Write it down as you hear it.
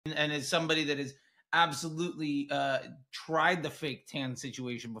and as somebody that has absolutely tried the fake tan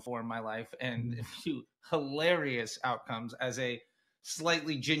situation before in my life and a few hilarious outcomes as a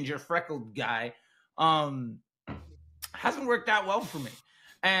slightly ginger freckled guy, um hasn't worked out well for me.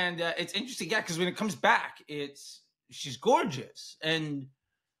 And it's interesting, yeah, because when it comes back, it's she's gorgeous. And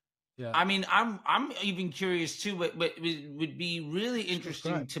Yeah. I mean, I'm even curious too. What would be really She looks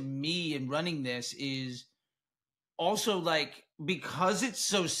great. interesting to me in running this is also like, because it's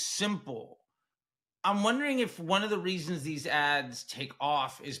so simple, I'm wondering if one of the reasons these ads take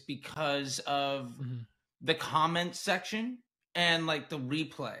off is because of Mhm. the comment section and like the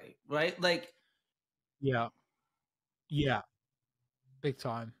replay, right? Like, Yeah. Yeah. Big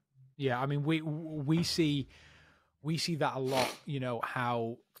time. Yeah, I mean, we see that a lot, you know,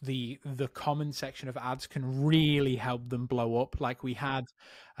 how the comment section of ads can really help them blow up. Like we had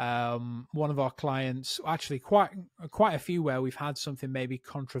one of our clients, actually quite a few, where we've had something maybe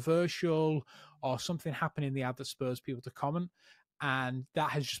controversial or something happen in the ad that spurs people to comment, and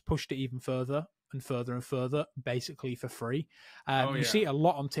that has just pushed it even further and further and further, basically for free. oh You yeah. see it a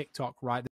lot on TikTok, right?